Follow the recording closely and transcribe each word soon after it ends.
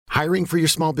Hiring for your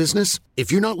small business?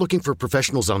 If you're not looking for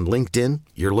professionals on LinkedIn,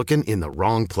 you're looking in the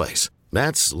wrong place.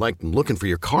 That's like looking for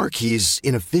your car keys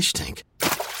in a fish tank.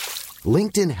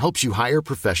 LinkedIn helps you hire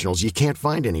professionals you can't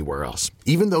find anywhere else,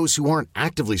 even those who aren't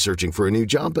actively searching for a new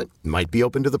job but might be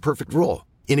open to the perfect role.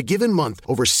 In a given month,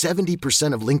 over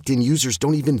 70% of LinkedIn users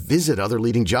don't even visit other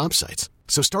leading job sites.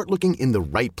 So start looking in the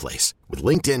right place. With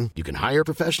LinkedIn, you can hire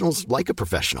professionals like a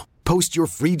professional. Post your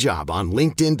free job on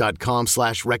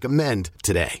linkedin.com/recommend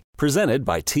today. Presented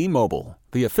by T-Mobile,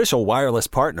 the official wireless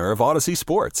partner of Odyssey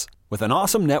Sports. With an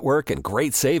awesome network and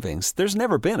great savings, there's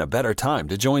never been a better time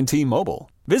to join T-Mobile.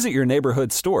 Visit your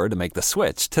neighborhood store to make the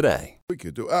switch today. We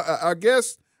could do. Our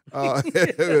guest, a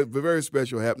very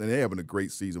special happening. They're having a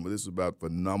great season, but this is about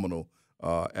phenomenal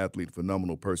athlete,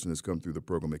 phenomenal person that's come through the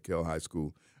program at Kell High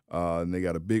School. And they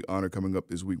got a big honor coming up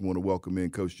this week. We want to welcome in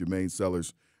Coach Jermaine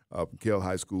Sellers from Kell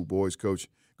High School boys coach.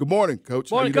 Good morning, Coach.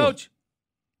 Morning, Coach.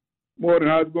 Morning.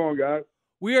 How's it going, guys?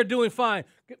 We are doing fine.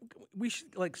 We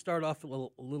should start off a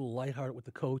little lighthearted with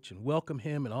the coach and welcome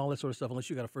him and all that sort of stuff. Unless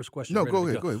you got a first question. No, ready go to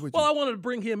ahead. Go ahead. Well, I wanted to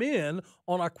bring him in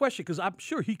on our question because I'm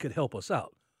sure he could help us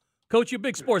out. Coach, you're a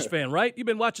big sports fan, right? You've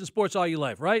been watching sports all your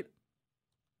life, right?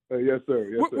 Yes, sir.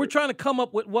 Yes, sir. We're trying to come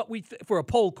up with what for a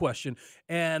poll question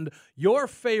and your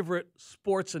favorite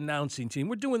sports announcing team.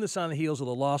 We're doing this on the heels of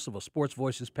the loss of a sports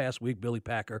voice this past week, Billy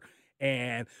Packer,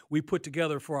 and we put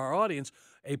together for our audience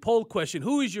a poll question: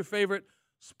 who is your favorite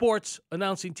sports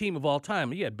announcing team of all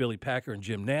time? You had Billy Packer and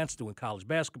Jim Nantz doing college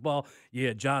basketball. You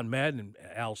had John Madden and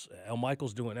Al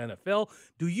Michaels doing NFL.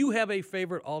 Do you have a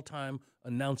favorite all-time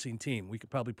announcing team we could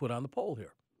probably put on the poll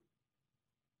here?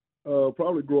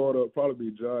 Probably growing up, probably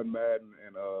be John Madden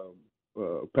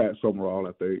and Pat Summerall,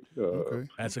 I think. Okay.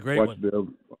 That's a great one. Watching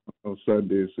them on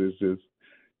Sundays is just,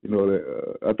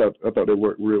 I thought they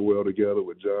worked real well together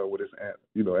with John with his,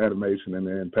 animation, and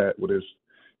then Pat with his,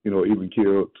 even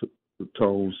killed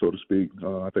tone, so to speak.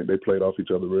 I think they played off each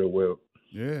other real well.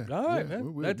 Yeah. All right, yeah.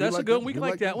 man. That's a good one. We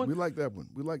like that one. We like that one.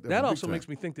 We like that. That one also makes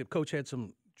me think that Coach had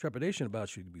some trepidation about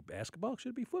should it be basketball, should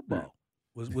it be football?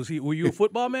 Were you a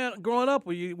football man growing up?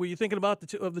 Were you thinking about the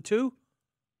two?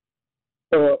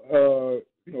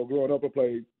 Growing up, I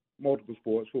played multiple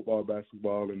sports: football,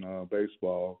 basketball, and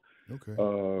baseball. Okay.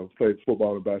 Played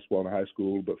football and basketball in high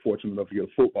school, but fortunate enough to get a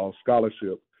football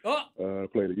scholarship.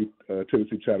 Played at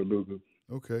Tennessee Chattanooga.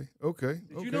 Okay.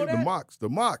 Did you know that? The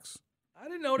Mocs. I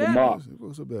didn't know that.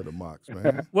 What's about the Mocs,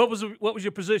 man? What was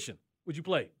your position? What'd you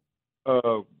play?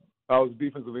 I was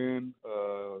defensive end.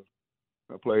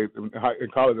 I played in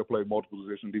college. I played multiple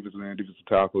positions: defensive end, defensive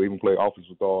tackle. Even played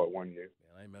offensive guard 1 year.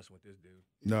 Man, I ain't messing with this dude.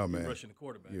 No, man. Rushing the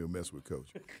quarterback. You mess with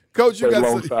Coach. Coach, you played got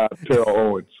alongside Terrell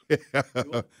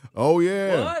Owens. Oh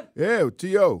yeah. What? Yeah,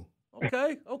 T.O.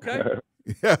 Okay.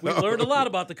 Yeah. We learned a lot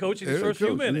about the coach in his first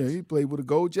few minutes. Yeah, he played with a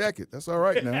gold jacket. That's all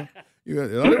right now.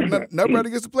 Nobody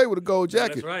gets to play with a gold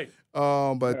jacket. That's right.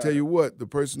 But I tell you what, the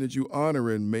person that you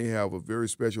honoring may have a very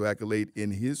special accolade in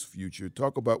his future.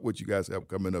 Talk about what you guys have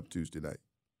coming up Tuesday night.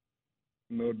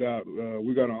 No doubt.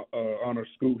 We're going to honor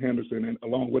Scoot Henderson, and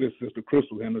along with his sister,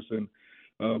 Crystal Henderson,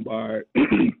 by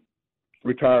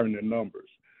retiring their numbers.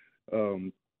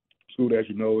 Scoot, as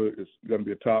you know, is going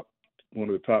to be one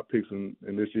of the top picks in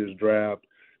this year's draft.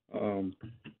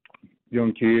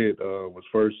 Young kid was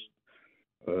first,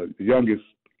 the youngest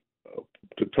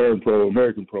to turn pro,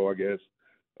 American pro, I guess,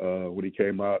 when he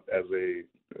came out as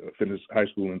finished high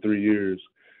school in 3 years.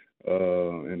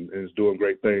 And is doing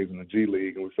great things in the G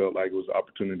League, and we felt like it was an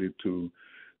opportunity to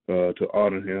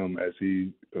honor him as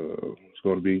he is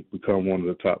going to become one of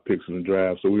the top picks in the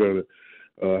draft. So we're going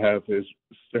to have his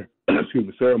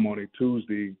ceremony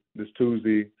this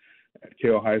Tuesday at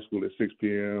Kell High School at 6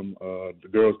 p.m. The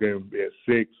girls' game will be at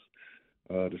 6.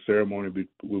 The ceremony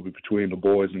will be between the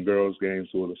boys and girls' games,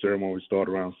 so the ceremony will start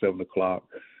around 7 o'clock.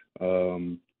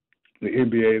 The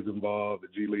NBA is involved, the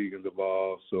G League is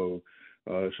involved, so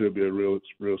it should be a real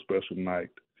special night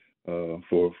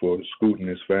for Scoot and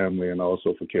his family, and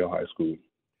also for Kell High School.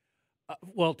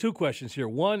 Well, two questions here.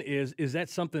 One is that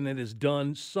something that is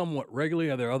done somewhat regularly?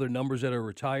 Are there other numbers that are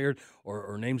retired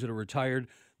or names that are retired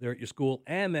there at your school?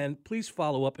 And then please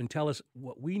follow up and tell us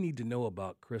what we need to know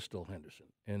about Crystal Henderson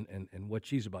and what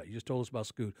she's about. You just told us about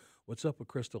Scoot. What's up with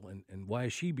Crystal, and why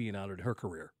is she being honored in her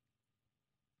career?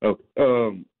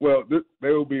 Well, they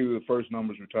will be the first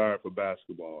numbers retired for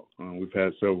basketball. We've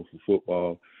had several for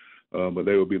football, but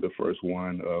they will be the first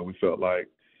one. We felt like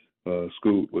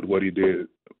Scoot, with what he did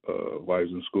while he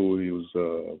was in school,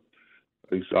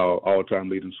 he's our all-time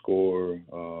leading scorer,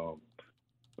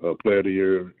 player of the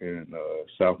year in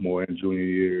sophomore and junior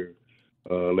year,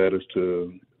 led us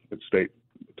to the state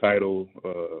title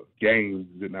game,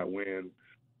 did not win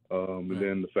And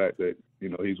then the fact that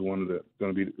he's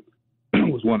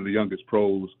was one of the youngest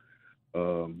pros,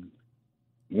 one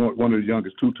of the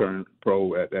youngest two-term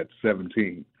pro at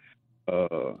 17,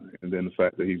 and then the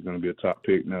fact that he's going to be a top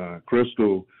pick. Now,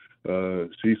 Crystal,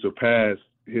 she surpassed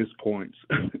his points.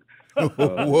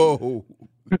 Whoa!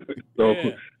 So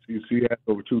she has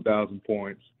over 2,000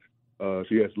 points.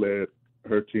 She has led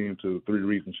her team to 3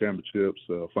 region championships,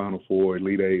 Final Four,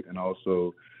 Elite Eight, and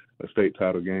also a state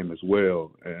title game as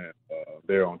well. And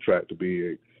they're on track to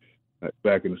be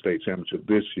back in the state championship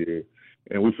this year.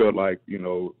 And we felt like,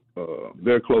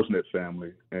 they're a close-knit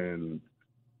family. And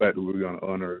the fact that we were going to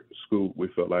honor Scoop, we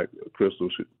felt like Crystal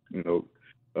should,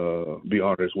 be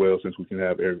honored as well, since we can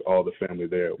have all the family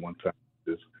there at one time.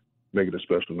 Just make it a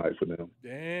special night for them.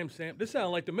 Damn, Sam. This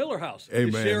sounds like the Miller house. Hey,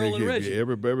 man. Cheryl and Reggie.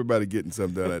 Everybody getting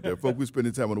something done out there. Folks, we're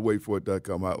spending time on the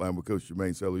WaitForIt.com hotline with Coach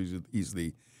Jermaine Sellers. He's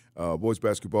the boys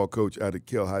basketball coach out at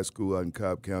Kell High School out in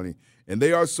Cobb County. And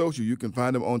they are social. You can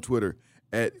find them on Twitter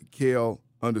at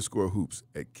Kell_hoops.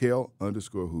 At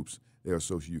Kell_hoops. They are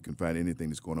social. You can find anything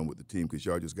that's going on with the team, because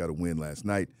y'all just got a win last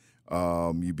night.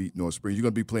 You beat North Springs. You're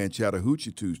going to be playing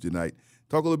Chattahoochee Tuesday night.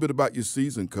 Talk a little bit about your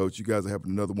season, Coach. You guys are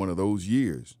having another one of those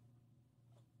years.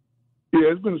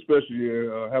 Yeah, it's been a special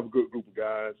year. Have a good group of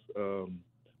guys.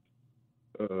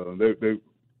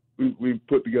 We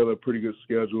put together a pretty good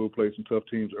schedule, played some tough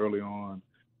teams early on.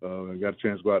 Got a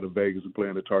chance to go out to Vegas and play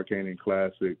in the Tarkanian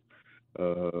Classic.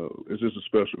 It's just a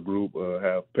special group.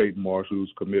 Have Peyton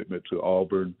Marshall's commitment to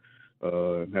Auburn,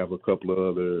 and have a couple of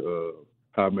other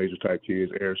high major type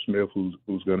kids. Aaron Smith,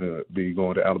 who's going to be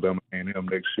going to Alabama A&M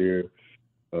next year.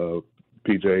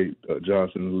 PJ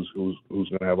Johnson, who's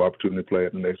going to have opportunity to play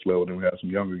at the next level. Then we have some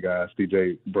younger guys,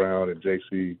 TJ Brown and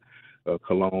JC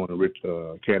Cologne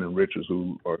and Cannon Richards,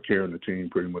 who are carrying the team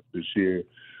pretty much this year.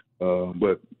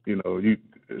 But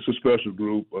it's a special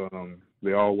group.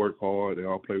 They all work hard. They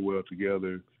all play well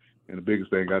together. And the biggest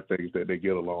thing, I think, is that they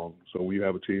get along. So when you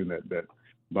have a team that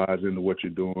buys into what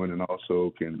you're doing and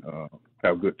also can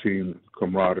have good team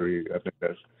camaraderie, I think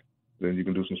then you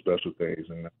can do some special things.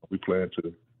 And we plan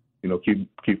to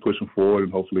keep pushing forward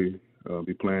and hopefully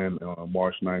be playing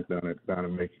March 9th down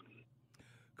in Macon.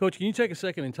 Coach, can you take a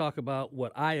second and talk about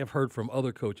what I have heard from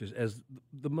other coaches as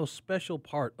the most special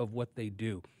part of what they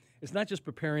do? It's not just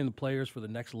preparing the players for the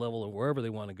next level or wherever they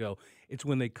want to go. It's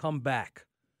when they come back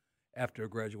after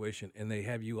graduation and they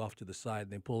have you off to the side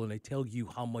and they pull and they tell you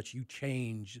how much you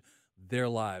changed their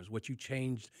lives, what you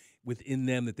changed within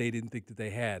them that they didn't think that they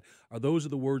had. Are those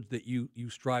the words that you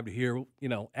strive to hear,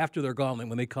 after they're gone, and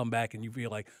when they come back and you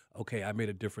feel like, okay, I made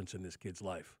a difference in this kid's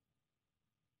life?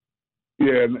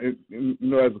 Yeah, and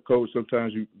as a coach,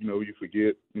 sometimes you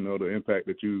forget, the impact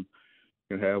that you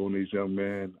can have on these young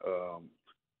men.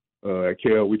 At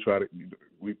Kell, we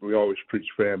always preach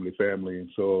family, and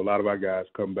so a lot of our guys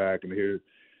come back and hear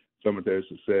some of their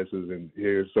successes and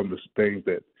hear some of the things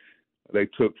that they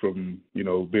took from,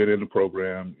 being in the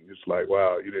program. It's like,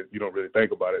 wow, you don't really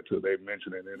think about it until they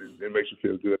mention it, and it makes you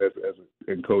feel good as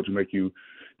a coach and make you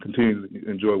continue to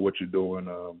enjoy what you're doing.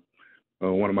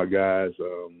 One of my guys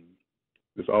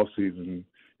this off season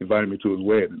invited me to his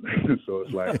wedding, so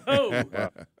it's like, wow.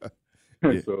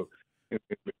 Yeah. So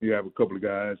you have a couple of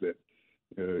guys that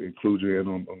include you in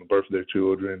on the birth of their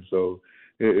children, so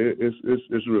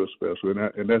it's real special,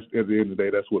 and that's at the end of the day,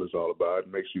 that's what it's all about.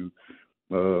 It makes you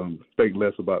think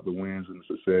less about the wins and the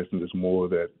success, and just more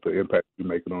that the impact you're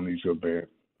making on these young men.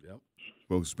 Yep.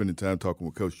 Well, spending time talking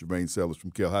with Coach Jermaine Sellers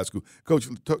from Kell High School. Coach,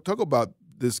 talk about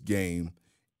this game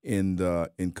in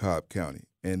Cobb County,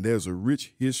 and there's a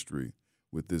rich history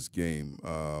with this game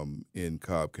in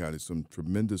Cobb County. Some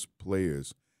tremendous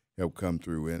players have come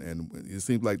through, and it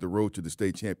seems like the road to the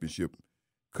state championship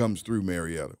comes through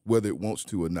Marietta, whether it wants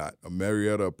to or not.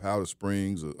 Marietta, Powder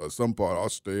Springs, or some part of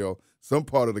Austell, some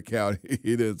part of the county,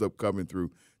 it ends up coming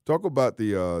through. Talk about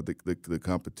the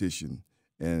competition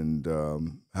and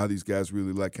how these guys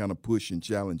really kind of push and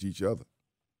challenge each other.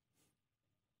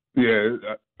 Yeah,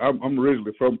 I'm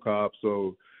originally from Cobb,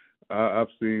 so I've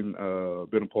been a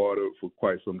part of it for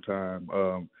quite some time.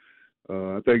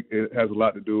 I think it has a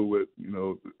lot to do with,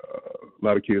 a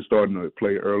lot of kids starting to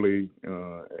play early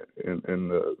in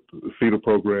the feeder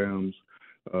programs,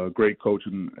 great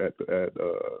coaching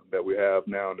that we have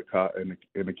now in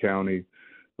the county,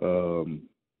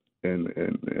 and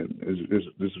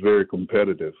it's very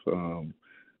competitive.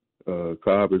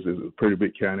 Cobb is a pretty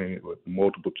big county with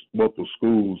multiple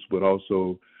schools, but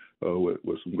also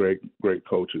with some great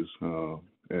coaches,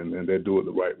 and they do it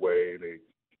the right way. They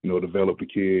develop the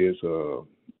kids,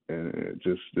 and it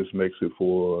just makes it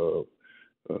for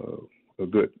a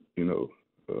good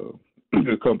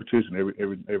good competition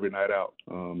every night out.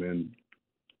 And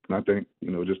I think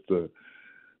just the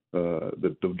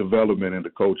development and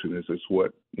the coaching is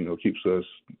what keeps us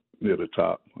near the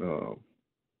top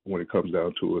when it comes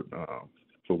down to it.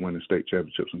 For winning state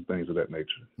championships and things of that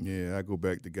nature. Yeah, I go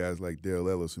back to guys like Dale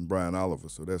Ellis and Brian Oliver.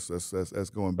 So that's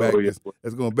going back. Oh, yeah.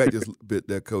 That's going back just a bit,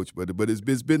 that coach. But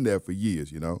it's been there for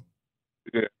years, Yeah,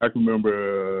 I can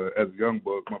remember as a young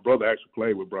buck, my brother actually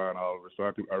played with Brian Oliver, so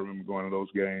I remember going to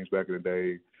those games back in the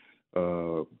day.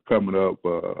 Coming up,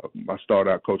 I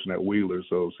started out coaching at Wheeler,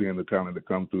 so seeing the talent that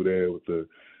come through there with the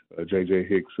J.J.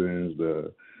 Hicksons,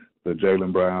 the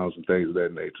Jaylen Browns, and things of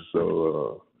that nature.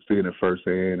 So. Seeing it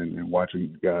firsthand and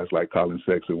watching guys like Colin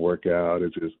Sexton work out,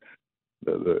 it's just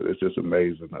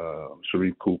amazing.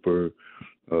 Sharif Cooper,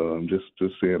 just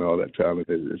seeing all that talent,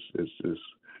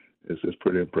 it's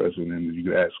pretty impressive. And you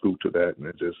can add Scoop to that, and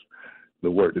it's just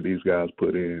the work that these guys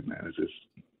put in, man, it's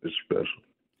special.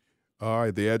 All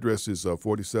right, the address is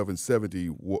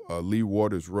 4770 Lee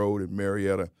Waters Road in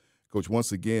Marietta. Coach,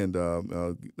 once again,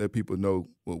 let people know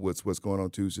what's going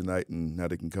on Tuesday night and how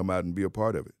they can come out and be a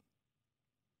part of it.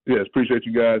 Yes, appreciate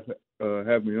you guys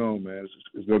having me on, man.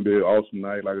 It's going to be an awesome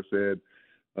night. Like I said,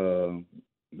 the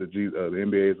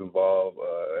NBA is involved.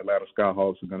 Atlanta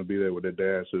Skyhawks are going to be there with their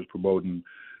dancers promoting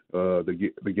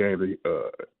the game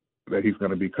that he's going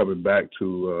to be coming back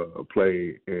to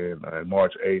play in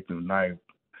March 8th and 9th.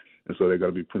 And so they're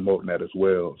going to be promoting that as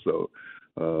well. So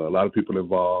a lot of people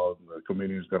involved. The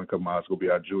community is going to come out. It's going to be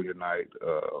our junior night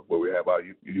where we have our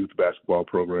youth basketball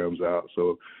programs out.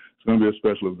 So it's going to be a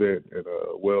special event and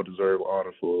a well-deserved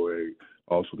honor for a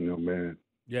awesome young man.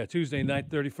 Yeah, Tuesday night,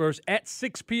 31st at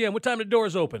 6 p.m. What time do the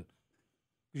doors open?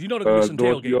 Because there's going to be some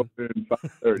tailgating. Doors open at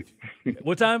 5:30.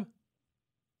 What time?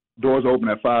 Doors open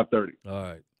at 5:30. All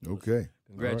right. Okay.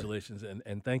 Congratulations, right.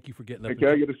 And thank you for getting up. Hey, can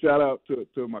I get a shout-out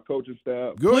to my coaching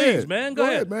staff? Go Please, ahead. man. Go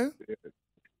ahead, man.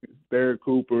 Darren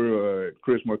Cooper,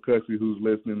 Chris Marcussey, who's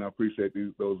listening. I appreciate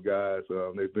those guys.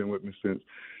 They've been with me since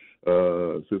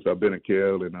I've been at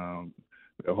Kell, and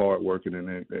they're hard working,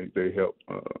 and they help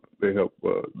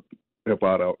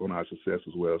out on our success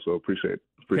as well. So appreciate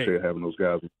having those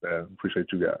guys. Appreciate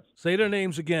you guys. Say their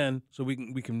names again so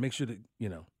we can make sure that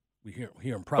we hear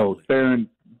them properly. Oh,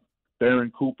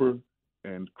 Darren Cooper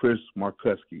and Chris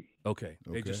Marcussey. Okay.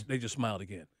 They just smiled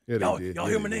again. Yeah, y'all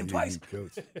hear my name twice.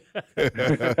 Coach.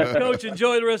 Coach,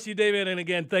 enjoy the rest of your day, man. And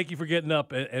again, thank you for getting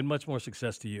up, and much more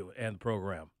success to you and the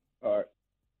program. All right.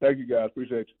 Thank you, guys.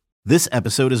 Appreciate you. This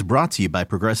episode is brought to you by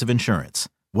Progressive Insurance.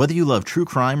 Whether you love true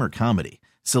crime or comedy,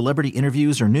 celebrity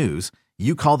interviews or news,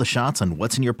 you call the shots on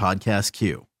what's in your podcast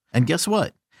queue. And guess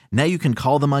what? Now you can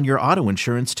call them on your auto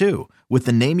insurance too with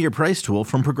the Name Your Price tool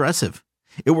from Progressive.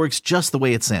 It works just the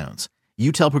way it sounds.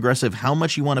 You tell Progressive how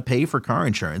much you want to pay for car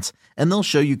insurance, and they'll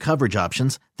show you coverage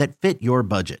options that fit your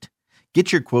budget.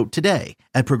 Get your quote today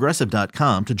at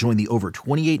Progressive.com to join the over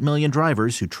 28 million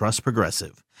drivers who trust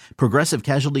Progressive. Progressive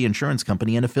Casualty Insurance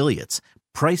Company and Affiliates.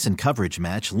 Price and coverage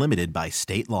match limited by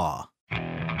state law.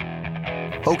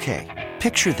 Okay,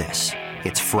 picture this.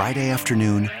 It's Friday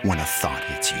afternoon when a thought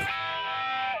hits you.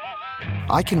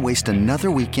 I can waste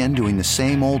another weekend doing the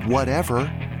same old whatever,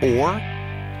 or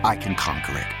I can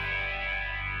conquer it.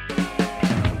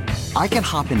 I can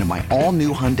hop into my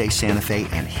all-new Hyundai Santa Fe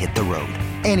and hit the road.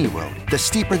 Any road. The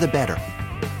steeper, the better.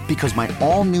 Because my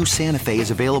all-new Santa Fe is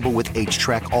available with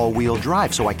H-Track all-wheel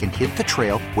drive, so I can hit the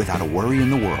trail without a worry in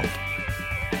the world.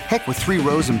 Heck, with 3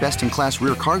 rows and best-in-class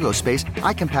rear cargo space,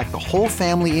 I can pack the whole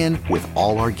family in with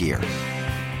all our gear.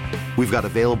 We've got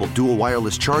available dual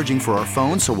wireless charging for our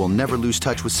phones, so we'll never lose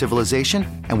touch with civilization,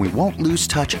 and we won't lose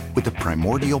touch with the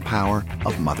primordial power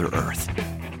of Mother Earth.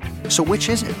 So which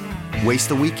is it? Waste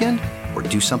the weekend or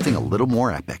do something a little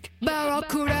more epic?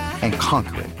 And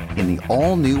conquer it in the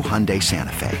all-new Hyundai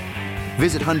Santa Fe.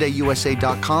 Visit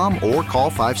HyundaiUSA.com or call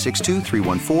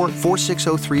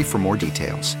 562-314-4603 for more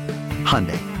details.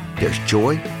 Hyundai, there's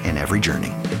joy in every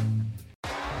journey.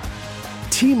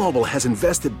 T-Mobile has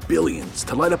invested billions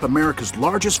to light up America's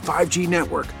largest 5G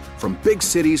network, from big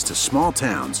cities to small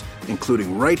towns,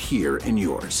 including right here in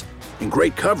yours. And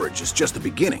great coverage is just the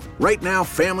beginning. Right now,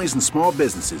 families and small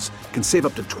businesses can save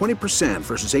up to 20%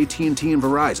 versus AT&T and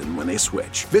Verizon when they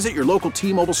switch. Visit your local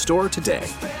T-Mobile store today.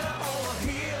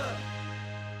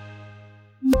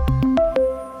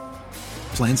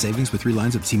 Plan savings with 3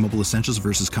 lines of T-Mobile Essentials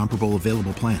versus comparable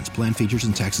available plans. Plan features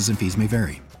and taxes and fees may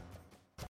vary.